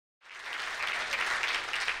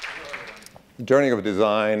journey of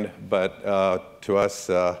design, but to us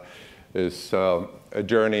is a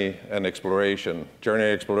journey and exploration. Journey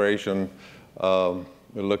and exploration,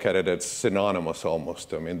 we look at it as synonymous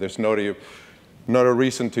almost. I mean, there's not a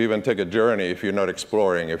reason to even take a journey if you're not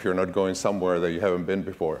exploring, if you're not going somewhere that you haven't been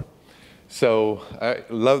before. So I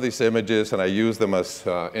love these images, and I use them as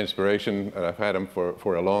inspiration, and I've had them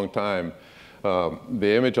for a long time.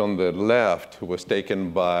 The image on the left was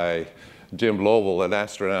taken by Jim Lovell, an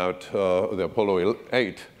astronaut of the Apollo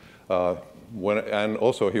 8, and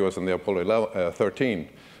also he was on the Apollo 13.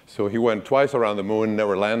 So he went twice around the moon,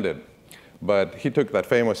 never landed. But he took that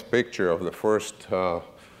famous picture of the first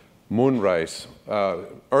Earthrise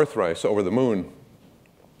over the moon.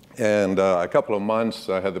 And a couple of months,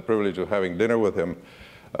 I had the privilege of having dinner with him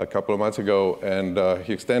a couple of months ago, and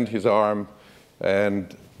he extended his arm,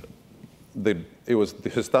 and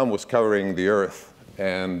his thumb was covering the Earth.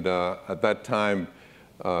 And at that time,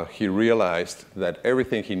 he realized that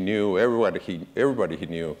everything he knew, everybody he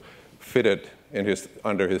knew, fitted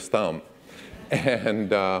under his thumb,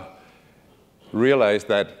 and realized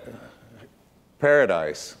that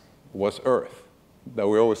paradise was Earth. That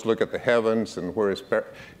we always look at the heavens and where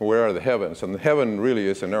are the heavens, and the heaven really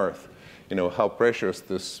is an Earth. You know how precious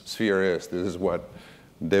this sphere is. This is what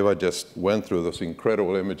Deva just went through, those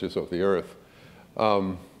incredible images of the Earth.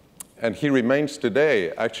 And he remains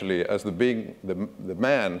today, actually, as the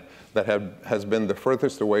man that has been the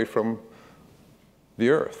furthest away from the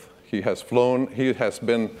Earth. He has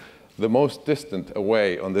been the most distant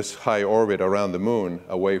away on this high orbit around the moon,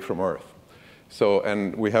 away from Earth. So,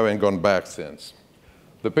 and we haven't gone back since.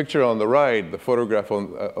 The picture on the right, the photograph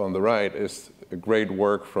on the right, is a great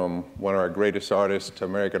work from one of our greatest artists,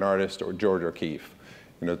 American artist, or George O'Keeffe.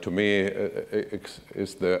 You know, to me,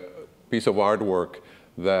 it's the piece of artwork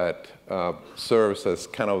that serves as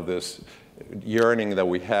kind of this yearning that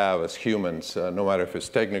we have as humans, no matter if it's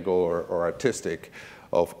technical or artistic,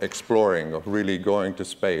 of exploring, of really going to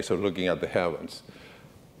space or looking at the heavens.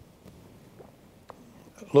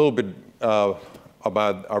 A little bit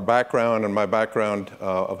about our background and my background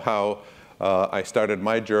of how I started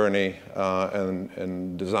my journey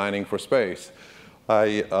in designing for space.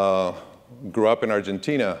 I grew up in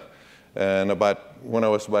Argentina, and when I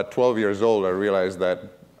was about 12 years old, I realized that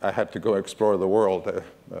I had to go explore the world.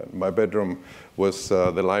 My bedroom was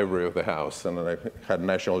the library of the house, and I had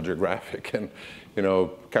National Geographic, and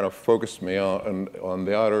kind of focused me on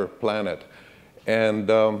the outer planet.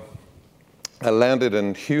 And I landed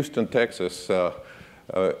in Houston, Texas,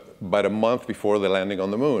 about a month before the landing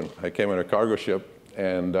on the moon. I came in a cargo ship,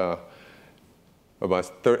 and I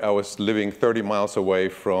was living 30 miles away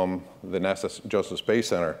from the NASA Johnson Space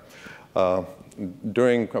Center.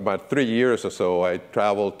 During about 3 years or so, I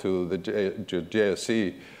traveled to the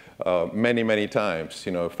JSC many, many times,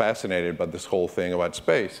 fascinated by this whole thing about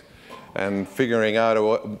space and figuring out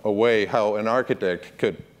a way how an architect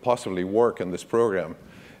could possibly work in this program.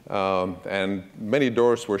 And many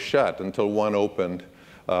doors were shut until one opened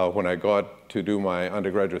when I got to do my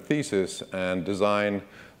undergraduate thesis and design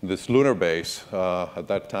this lunar base, at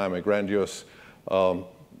that time a grandiose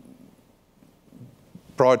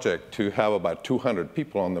project to have about 200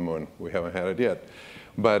 people on the moon. We haven't had it yet.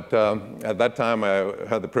 But at that time, I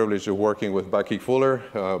had the privilege of working with Bucky Fuller.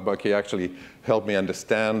 Bucky actually helped me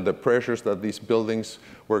understand the pressures that these buildings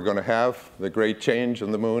were going to have. The great change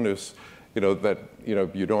on the moon is that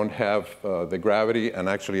you don't have the gravity and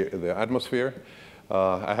actually the atmosphere.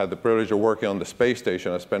 I had the privilege of working on the space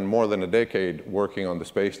station. I spent more than a decade working on the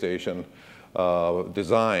space station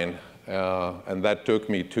design, and that took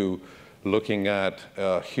me to looking at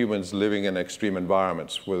humans living in extreme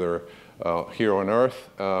environments, whether here on Earth,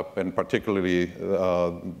 and particularly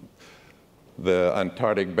the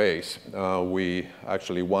Antarctic base. We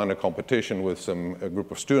actually won a competition with a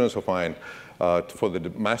group of students of mine for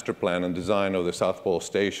the master plan and design of the South Pole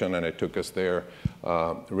Station, and it took us there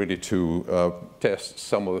really to test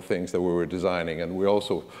some of the things that we were designing. And we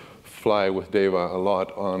also fly with Deva a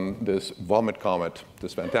lot on this Vomit Comet,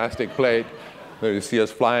 this fantastic plate. You see us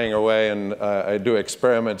flying away, and I do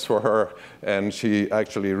experiments for her, and she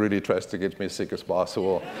actually really tries to get me as sick as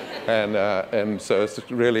possible. And so it's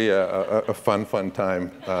really a fun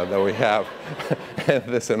time that we have in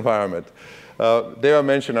this environment. Deva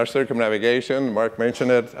mentioned our circumnavigation. Mark mentioned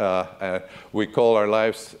it. We call our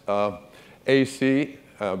lives AC,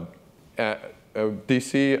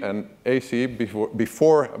 DC, and AC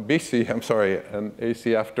before BC, I'm sorry, and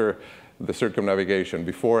AC after the circumnavigation,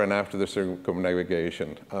 before and after the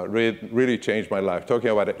circumnavigation. Really changed my life.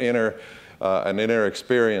 Talking about an inner an inner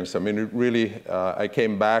experience. I mean, it really, I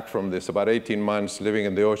came back from this about 18 months living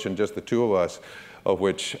in the ocean, just the two of us, of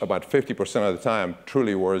which about 50% of the time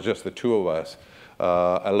truly were just the two of us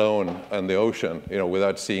alone in the ocean,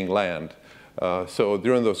 without seeing land. So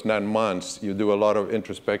during those 9 months, you do a lot of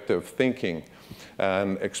introspective thinking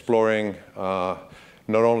and exploring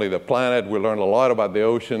not only the planet. We learned a lot about the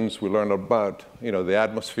oceans. We learned about the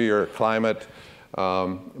atmosphere, climate,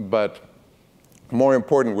 but more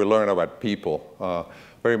important, we learned about people.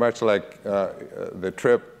 Very much like the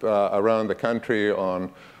trip around the country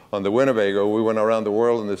on the Winnebago, we went around the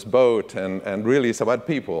world in this boat, and really it's about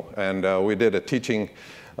people. And we did a teaching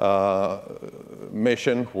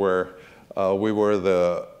mission where we were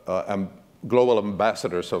the global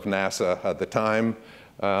ambassadors of NASA at the time,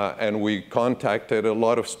 and we contacted a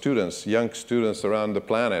lot of students, young students around the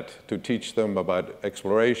planet, to teach them about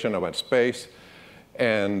exploration, about space.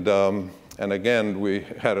 And again, we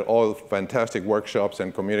had all fantastic workshops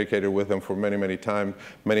and communicated with them for many, many times,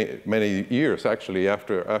 many years actually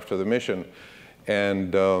after the mission.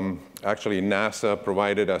 And actually NASA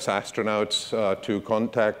provided us astronauts to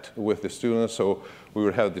contact with the students. So we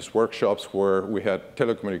would have these workshops where we had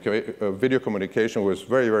video communication was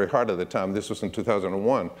very, very hard at the time. This was in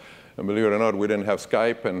 2001. And believe it or not, we didn't have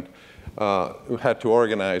Skype, and we had to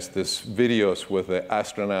organize these videos with the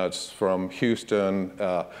astronauts from Houston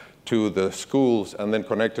to the schools, and then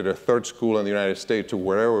connected a third school in the United States to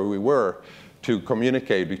wherever we were to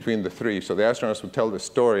communicate between the three. So the astronauts would tell the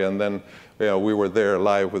story, and then we were there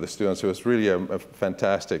live with the students. It was really a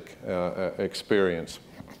fantastic experience.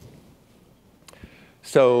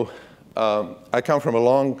 So I come from a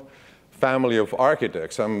long family of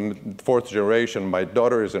architects. I'm fourth generation. My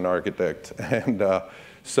daughter is an architect. And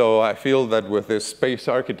so I feel that with this space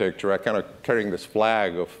architecture, I kind of carrying this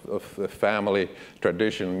flag of the family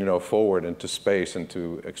tradition, forward into space,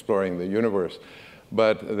 into exploring the universe.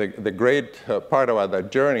 But the great part about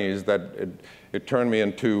that journey is that it turned me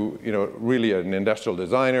into, really an industrial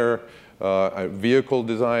designer, a vehicle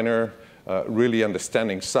designer, really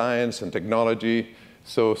understanding science and technology.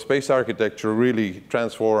 So space architecture really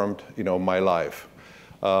transformed, my life.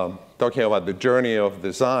 Talking about the journey of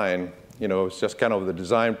design, it's just kind of the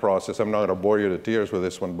design process. I'm not going to bore you to tears with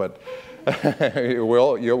this one, but we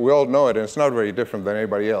all know it, and it's not very different than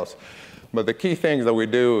anybody else. But the key things that we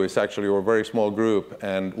do is actually we're a very small group,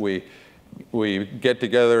 and we get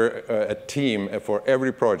together a team for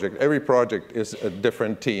every project. Every project is a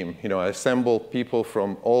different team. I assemble people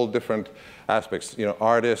from all different aspects,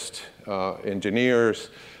 artists,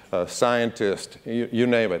 engineers, scientists, you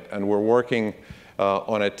name it, and we're working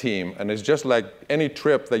on a team. And it's just like any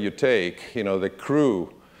trip that you take, the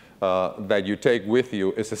crew that you take with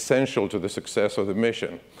you is essential to the success of the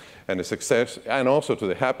mission, and the success, and also to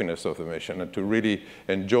the happiness of the mission, and to really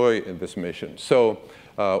enjoy this mission. So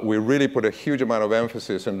we really put a huge amount of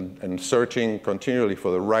emphasis in searching continually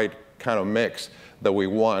for the right kind of mix that we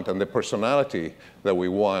want and the personality that we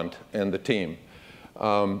want in the team.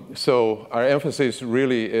 So our emphasis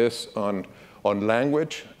really is on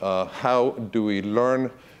language. How do we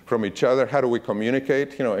learn from each other? How do we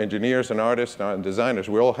communicate? Engineers and artists and designers,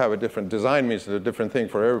 we all have a different, design means a different thing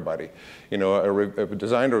for everybody. A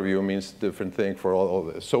design review means a different thing for all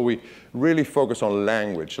this. So we really focus on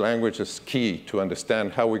language. Language is key to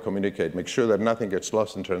understand how we communicate, make sure that nothing gets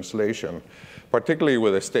lost in translation, particularly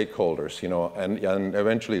with the stakeholders, and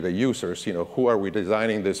eventually the users, who are we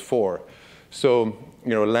designing this for? So,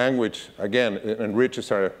 language, again,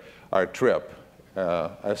 enriches our trip.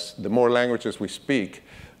 As the more languages we speak,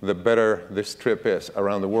 the better this trip is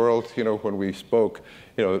around the world. When we spoke,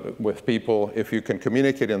 with people, if you can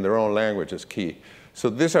communicate in their own language is key. So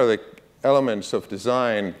these are the elements of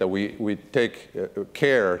design that we take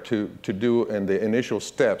care to do in the initial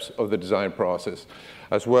steps of the design process,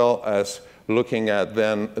 as well as looking at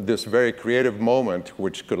then this very creative moment,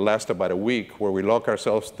 which could last about a week, where we lock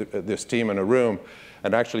ourselves, this team, in a room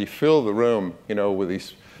and actually fill the room, with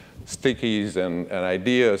these stickies and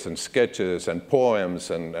ideas and sketches and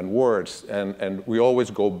poems and words. And we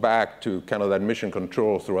always go back to kind of that mission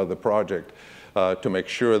control throughout the project to make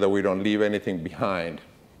sure that we don't leave anything behind.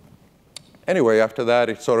 Anyway, after that,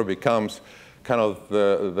 it sort of becomes kind of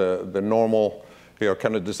the normal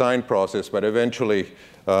kind of design process, but eventually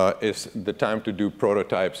it's the time to do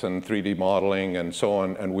prototypes and 3D modeling and so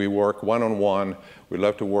on, and we work one-on-one. We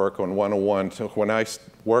love to work on one-on-one. So when I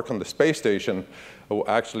work on the space station,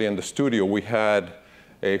 actually in the studio, we had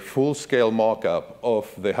a full-scale mock-up of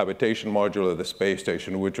the habitation module of the space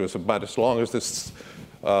station, which was about as long as this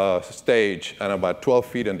stage and about 12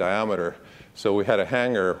 feet in diameter. So we had a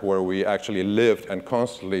hangar where we actually lived and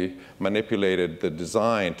constantly manipulated the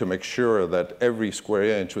design to make sure that every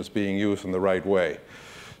square inch was being used in the right way.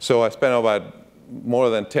 So I spent about more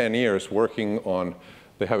than 10 years working on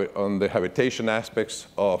the habitation aspects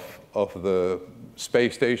of the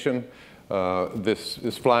space station. This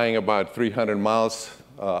is flying about 300 miles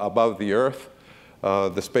above the Earth.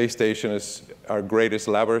 The space station is our greatest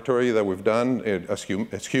laboratory that we've done as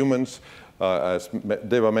humans. As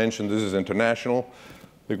Deva mentioned, this is international.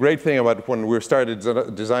 The great thing about when we started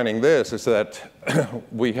designing this is that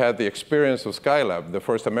we had the experience of Skylab, the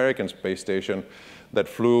first American space station that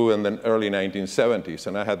flew in the early 1970s.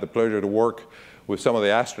 And I had the pleasure to work with some of the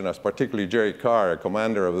astronauts, particularly Jerry Carr, a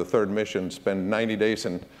commander of the third mission, spent 90 days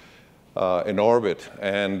in orbit.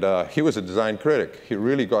 And he was a design critic. He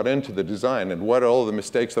really got into the design and what are all the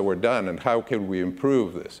mistakes that were done and how can we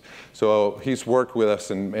improve this. So he's worked with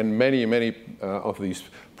us in many, many of these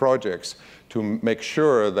projects to make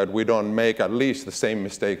sure that we don't make at least the same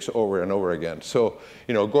mistakes over and over again. So,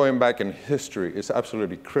 going back in history is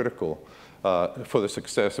absolutely critical for the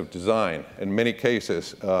success of design. In many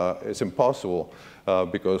cases, it's impossible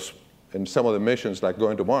because in some of the missions, like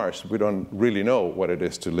going to Mars, we don't really know what it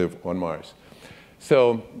is to live on Mars.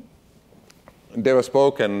 So Deva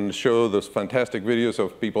spoke and showed those fantastic videos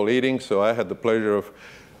of people eating. So I had the pleasure of,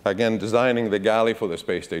 again, designing the galley for the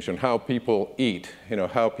space station, how people eat,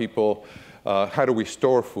 how do we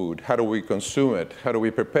store food? How do we consume it? How do we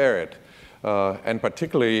prepare it? And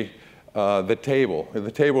particularly the table.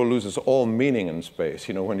 The table loses all meaning in space.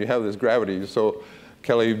 When you have this gravity, so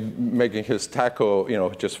Kelly making his taco,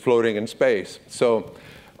 just floating in space. So,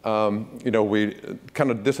 we kind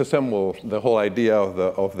of disassembled the whole idea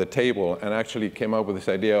of the table and actually came up with this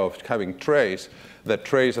idea of having trays. That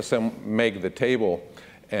trays make the table,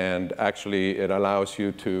 and actually it allows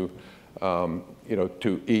you to,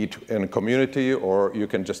 to eat in a community, or you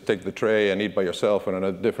can just take the tray and eat by yourself in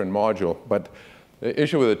a different module. But the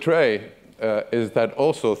issue with the tray is that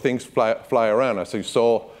also things fly around, as you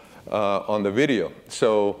saw on the video.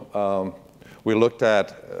 So we looked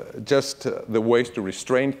at just the ways to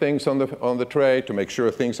restrain things on the tray to make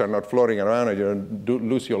sure things are not floating around and you don't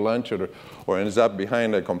lose your lunch or ends up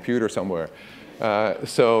behind a computer somewhere.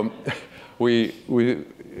 So we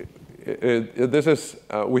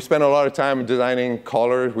spent a lot of time designing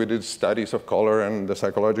colors. We did studies of color and the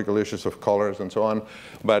psychological issues of colors and so on,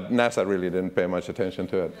 but NASA really didn't pay much attention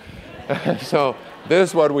to it. So this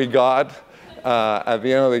is what we got. At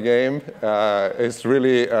the end of the game, it's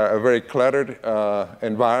really a very cluttered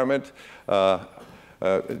environment.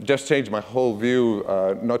 Just changed my whole view.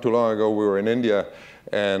 Not too long ago, we were in India,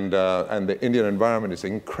 and the Indian environment is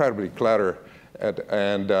incredibly cluttered.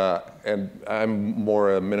 And I'm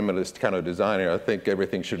more a minimalist kind of designer. I think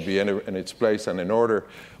everything should be in its place and in order.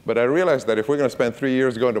 But I realized that if we're going to spend 3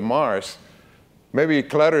 years going to Mars, maybe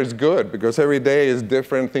clutter is good because every day is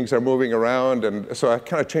different, things are moving around, and so I'm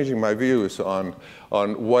kind of changing my views on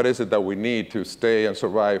what is it that we need to stay and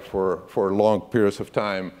survive for long periods of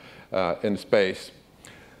time in space.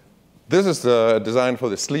 This is the design for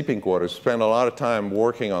the sleeping quarters. Spent a lot of time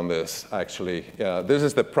working on this, actually. This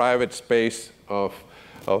is the private space of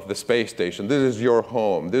the space station. This is your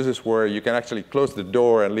home. This is where you can actually close the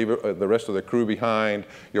door and leave the rest of the crew behind,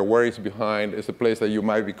 your worries behind. It's a place that you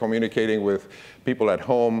might be communicating with people at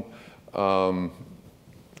home.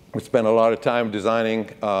 We spent a lot of time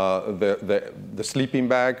designing the sleeping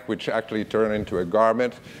bag, which actually turned into a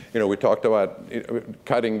garment. We talked about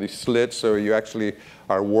cutting the slits so you actually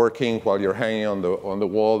are working while you're hanging on the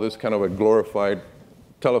wall. This is kind of a glorified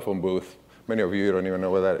telephone booth. Many of you don't even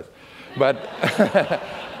know what that is. But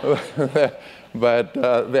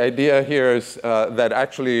the idea here is that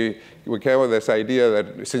actually we came up with this idea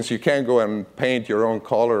that since you can't go and paint your own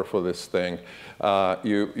color for this thing,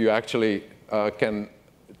 you actually can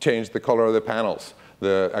change the color of the panels,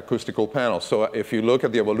 the acoustical panels. So if you look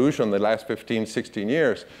at the evolution in the last 15, 16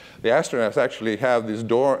 years, the astronauts actually have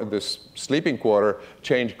this sleeping quarter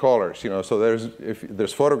change colors. So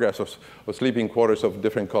there's photographs of sleeping quarters of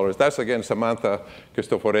different colors. That's again Samantha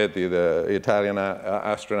Cristoforetti, the Italian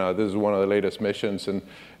astronaut. This is one of the latest missions in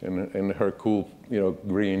her cool,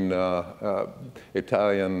 green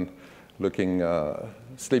Italian-looking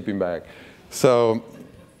sleeping bag. So.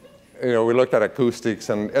 We looked at acoustics,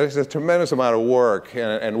 and it's a tremendous amount of work,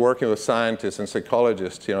 and working with scientists and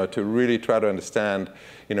psychologists, to really try to understand,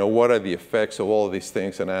 what are the effects of all of these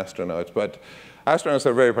things in astronauts. But astronauts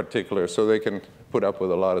are very particular, so they can put up with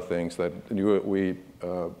a lot of things that we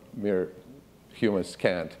mere humans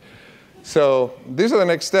can't. So these are the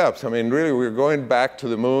next steps. I mean, really, we're going back to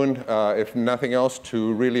the moon, if nothing else,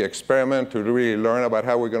 to really experiment, to really learn about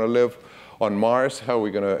how we're going to live on Mars, how are we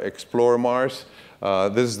going to explore Mars.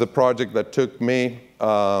 This is the project that took me,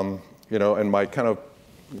 in my kind of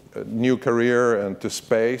new career into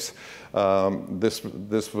space.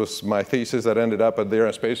 This was my thesis that ended up at the Air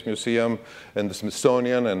and Space Museum and the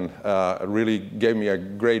Smithsonian, and really gave me a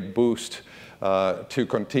great boost to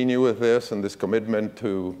continue with this and this commitment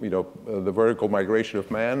to the vertical migration of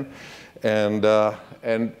man.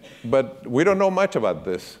 But we don't know much about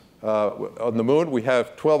this. On the moon, we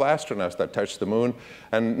have 12 astronauts that touched the moon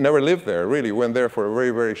and never lived there, really went there for a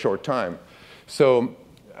very, very short time. So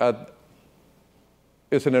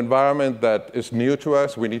it's an environment that is new to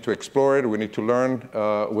us. We need to explore it. We need to learn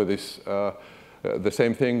with this. The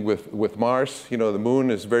same thing with Mars. The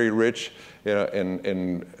moon is very rich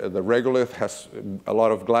in the regolith, has a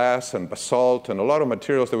lot of glass and basalt and a lot of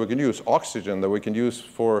materials that we can use, oxygen that we can use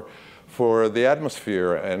for the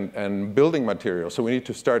atmosphere and building materials. So we need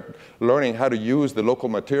to start learning how to use the local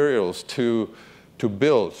materials to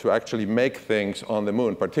build, to actually make things on the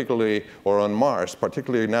moon, particularly, or on Mars,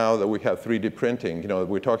 particularly now that we have 3D printing.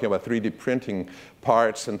 We're talking about 3D printing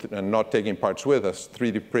parts and not taking parts with us,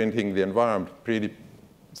 3D printing the environment,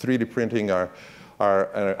 3D printing our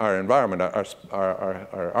environment,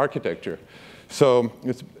 our architecture. So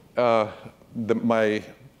it's, my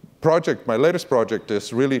latest project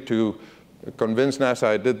is really to convince NASA.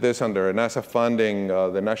 I did this under NASA funding,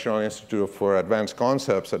 the National Institute for Advanced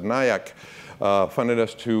Concepts at NIAC, funded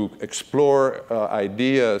us to explore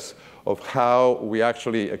ideas of how we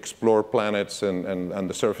actually explore planets and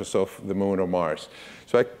the surface of the moon or Mars.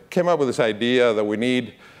 So I came up with this idea that we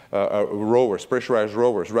need rovers, pressurized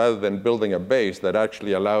rovers, rather than building a base that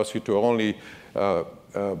actually allows you to only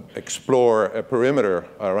explore a perimeter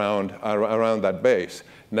around that base.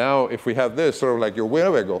 Now, if we have this, sort of like your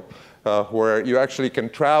Winnebago, where you actually can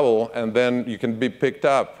travel and then you can be picked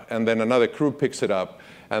up and then another crew picks it up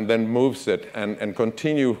and then moves it and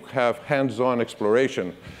continue have hands-on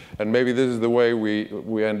exploration. And maybe this is the way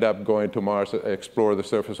we end up going to Mars, explore the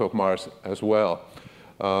surface of Mars as well.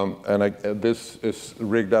 This is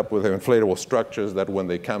rigged up with inflatable structures that when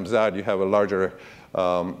they comes out, you have a larger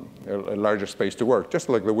space to work, just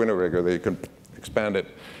like the Winnebago, that you can expand it.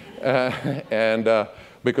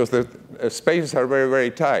 Because the spaces are very,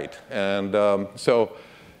 very tight. And so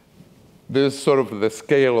this is sort of the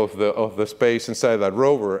scale of the space inside that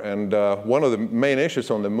rover. And one of the main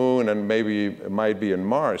issues on the moon, and maybe it might be in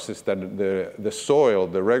Mars, is that the soil,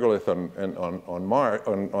 the regolith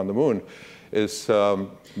on the moon, is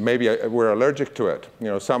maybe we're allergic to it.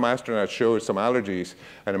 Some astronauts showed some allergies,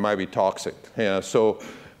 and it might be toxic. So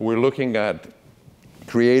we're looking at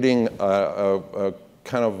creating a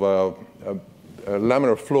kind of a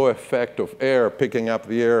laminar flow effect of air picking up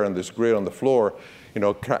the air on this grid on the floor,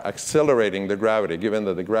 accelerating the gravity. Given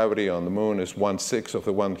that the gravity on the moon is 1/6 of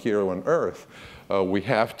the one here on Earth, we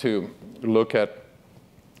have to look at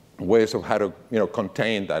ways of how to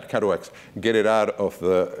contain that, how to get it out of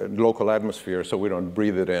the local atmosphere so we don't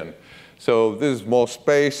breathe it in. So this is more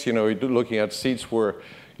space. You're looking at seats where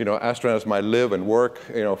astronauts might live and work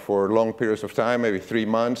for long periods of time, maybe 3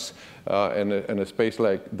 months, in a space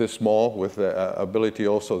like this small, with the ability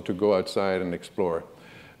also to go outside and explore,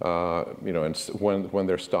 and when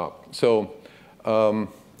they're stopped. So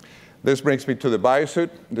this brings me to the biosuit.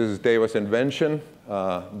 This is Deva's invention.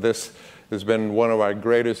 This has been one of our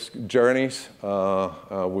greatest journeys.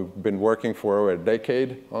 We've been working for over a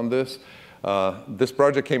decade on this. This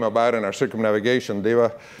project came about in our circumnavigation.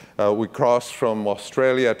 Deva, we crossed from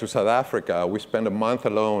Australia to South Africa. We spent a month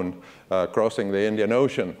alone crossing the Indian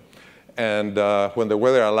Ocean. And when the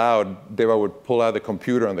weather allowed, Deva would pull out the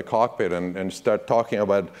computer in the cockpit and start talking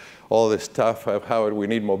about all this stuff of how we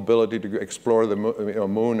need mobility to explore the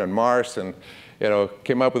moon and Mars, and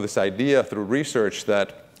came up with this idea through research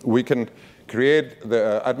that we can create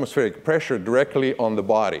the atmospheric pressure directly on the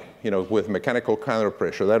body, with mechanical counter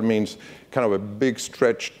pressure. That means kind of a big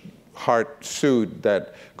stretched heart suit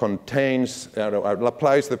that contains,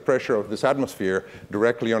 applies the pressure of this atmosphere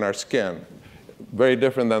directly on our skin. Very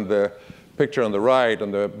different than the picture on the right,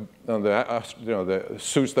 on the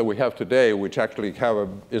suits that we have today, which actually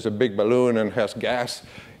is a big balloon and has gas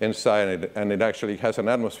inside it, and it actually has an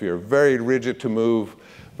atmosphere. Very rigid to move,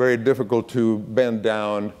 very difficult to bend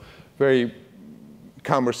down, very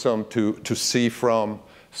cumbersome to see from.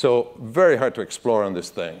 So very hard to explore on this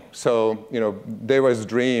thing. So Deva's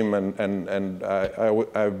dream, and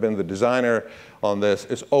I've been the designer on this,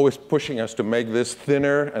 is always pushing us to make this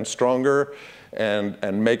thinner and stronger,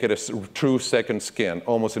 and make it a true second skin,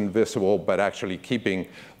 almost invisible, but actually keeping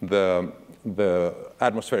the the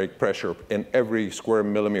atmospheric pressure in every square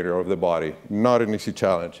millimeter of the body. Not an easy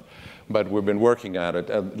challenge, but we've been working at it.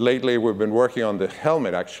 And lately, we've been working on the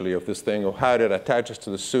helmet, actually, of this thing, of how it attaches to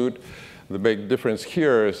the suit. The big difference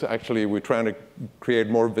here is actually we're trying to create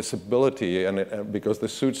more visibility, and because the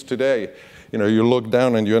suits today, you look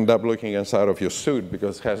down and you end up looking inside of your suit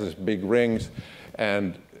because it has these big rings.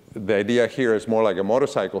 And the idea here is more like a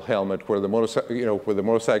motorcycle helmet where the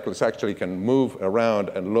motorcyclist actually can move around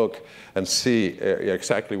and look and see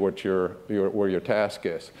exactly what where your task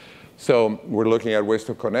is. So we're looking at ways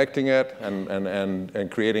of connecting it and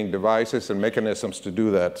creating devices and mechanisms to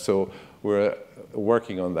do that. So we're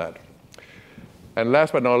working on that. And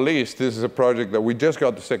last but not least, this is a project that we just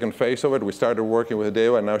got the second phase of it. We started working with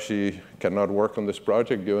Deva, and now she cannot work on this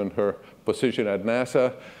project given her position at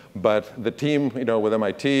NASA. But the team, with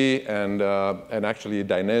MIT and actually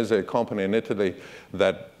Dainese, a company in Italy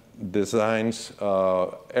that designs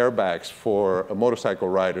airbags for motorcycle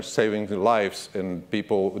riders, saving lives in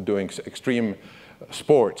people doing extreme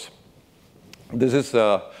sports. This is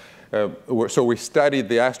so we studied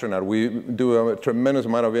the astronaut. We do a tremendous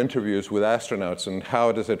amount of interviews with astronauts and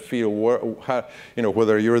how does it feel,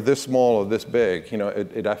 whether you're this small or this big,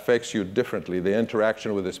 it affects you differently, the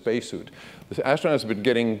interaction with the spacesuit. The astronauts have been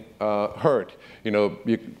getting hurt. You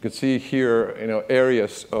can see here,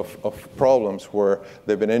 areas of problems where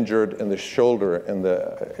they've been injured in the shoulder and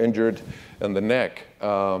injured in the neck,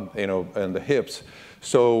 and the hips.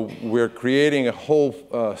 So we're creating a whole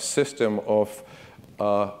system of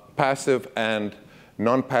passive and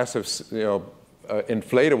non-passive,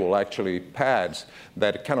 inflatable, actually, pads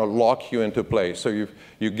that kind of lock you into place. So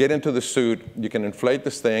you get into the suit, you can inflate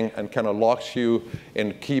this thing and kind of locks you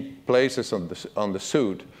in key places on the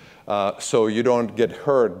suit. So you don't get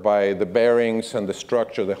hurt by the bearings and the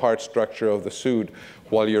structure, the hard structure of the suit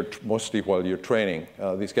mostly while you're training.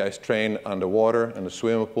 These guys train underwater in the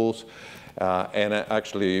swimming pools. And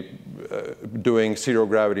actually doing zero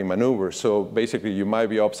gravity maneuvers. So basically, you might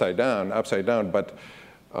be upside down, but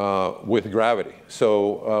with gravity.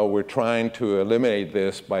 So we're trying to eliminate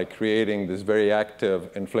this by creating this very active,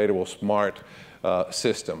 inflatable, smart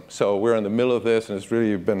system. So we're in the middle of this, and it's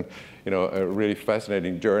really been, a really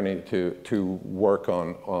fascinating journey to work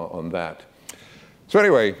on that. So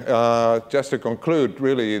anyway, just to conclude,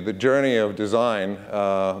 really, the journey of design,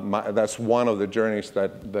 that's one of the journeys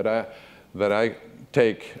that I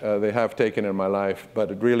take, they have taken in my life,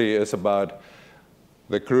 but it really is about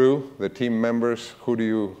the crew, the team members. Who do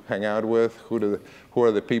you hang out with? Who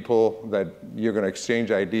are the people that you're going to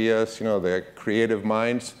exchange ideas? The creative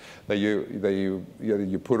minds that you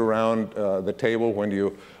put around the table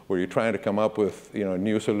where you're trying to come up with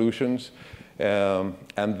new solutions, and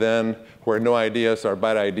then where no ideas are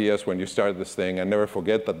bad ideas when you start this thing, and never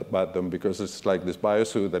forget about them, because it's like this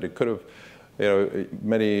biosuit that it could have.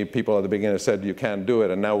 Many people at the beginning said you can't do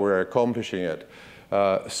it, and now we're accomplishing it.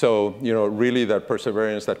 So, really that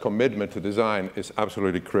perseverance, that commitment to design is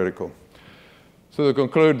absolutely critical. So to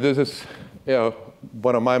conclude, this is,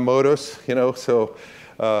 one of my mottos, so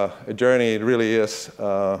a journey really is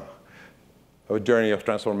a journey of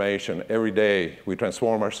transformation. Every day we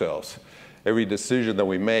transform ourselves. Every decision that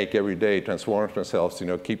we make every day transforms ourselves,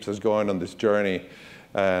 keeps us going on this journey.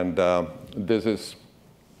 And this is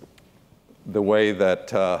the way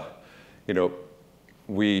that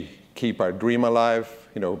we keep our dream alive,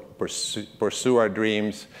 pursue our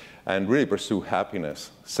dreams, and really pursue happiness.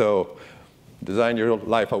 So design your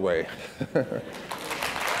life away.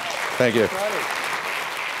 Thank you.